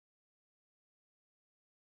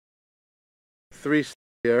three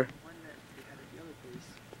here. One that they had at the other place,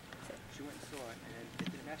 she went and saw it, and it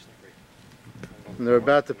didn't match the grade. And they're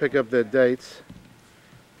about to pick up their dates.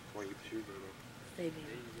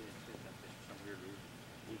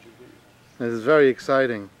 This is very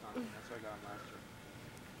exciting.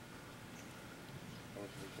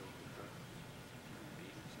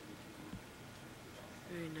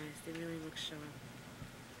 Very nice. They really look sharp.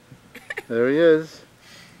 There he is.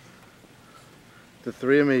 The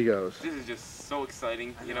three amigos. This is just so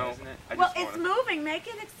exciting, you know. Isn't it? Well, it's moving. Make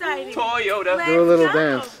it exciting. Toyota. Let's Do a little go.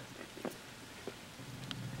 dance.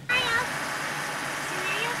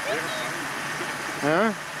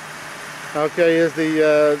 Huh? Okay, here's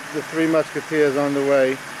the three musketeers on the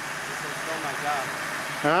way. This one stole my job.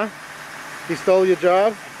 Huh? He stole your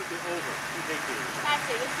job? I took it over. He vacated. That's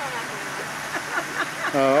it. It's all that.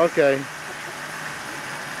 Oh, okay.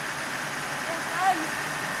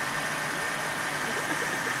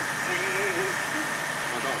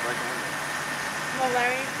 Well,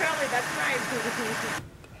 Larry, Curly, that's right.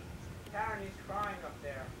 Karen, he's crying up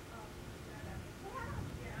there.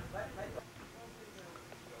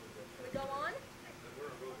 Can we go on?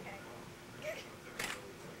 Okay.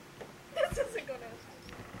 This isn't gonna.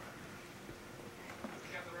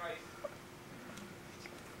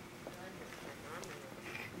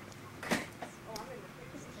 Oh, I'm in the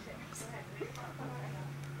face. Go ahead.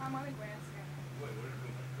 I'm on the grass now.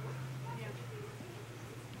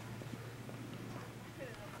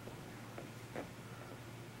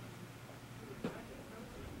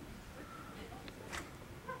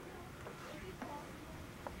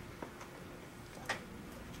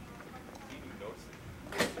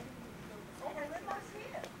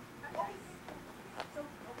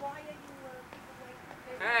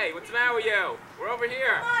 Hey, what's the matter with you? We're over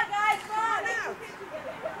here. Come on, guys, run out.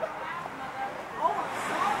 Oh, I'm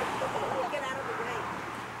sorry. Get out of the way.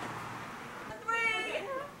 Three.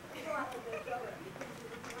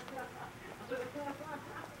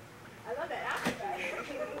 I love that acrobat.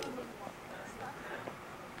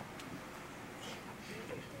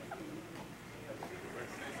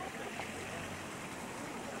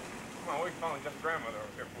 Come on, we found just grandmother over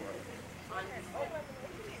here for us.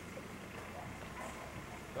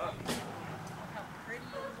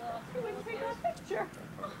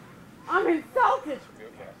 I'm insulted.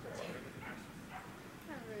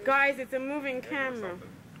 Guys, it's a moving camera.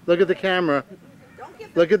 Look at the camera.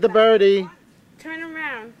 Look at the birdie. Turn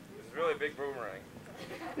around. It's really a big boomerang.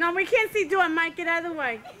 No, we can't see Dawn. Mike, get out of the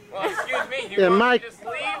way. Well, excuse me. You Yeah, want Mike. to just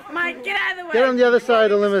leave? Mike, get out of the way. Get on the other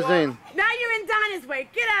side of the limousine. Now you're in Donna's way.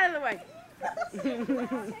 Get out of the way.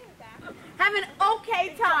 Have an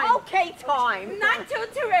okay time. Okay, time. Not too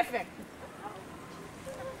terrific.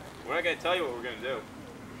 We're not going to tell you what we're going to do.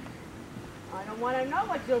 I don't want to know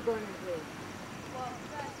what you're going to do.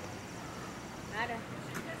 Matter.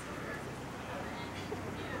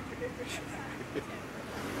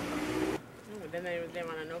 Then they're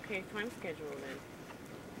on an okay time schedule then.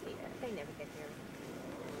 Yeah, they never get there.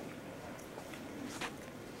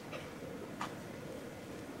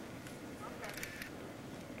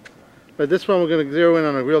 But this one we're going to zero in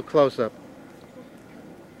on a real close-up.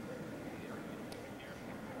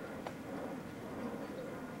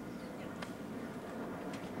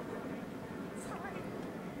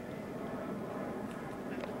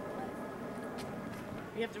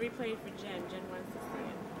 You have to replay it for Jen. Jen wants to see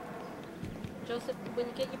it. Joseph, when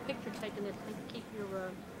you get your picture taken, keep your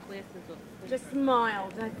glasses off. Just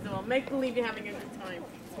smile, that's all. Make believe you're having a good time.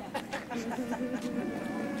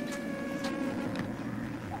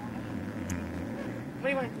 What do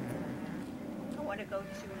you want? I want to go to.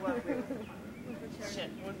 Shit,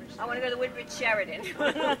 I want to go to Woodbridge Sheridan. Do we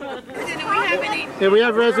have any? Yeah, we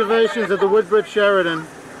have reservations at the Woodbridge Sheridan.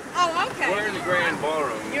 Oh, okay. We're in the grand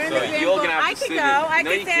ballroom. You're in so the grand you're gonna ball- have I to could sit go. in. I No,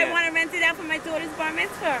 could you say I can't. want to rent it out for my daughter's bar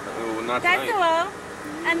mitzvah. Oh, not That's tonight. all.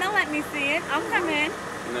 And they'll let me see it. I'll come in.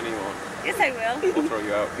 And then he won't. Yes, I will. We'll throw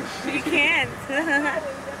you out. You can't.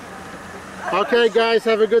 Okay, guys,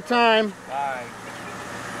 have a good time. Bye.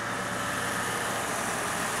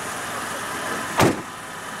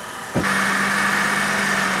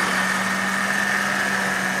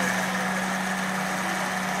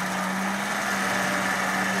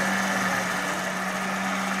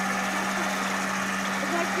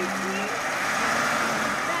 Like between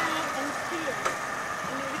that and here.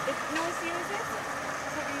 And if no, see what this is?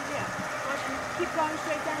 That's what you do. Keep going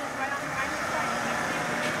straight down and right on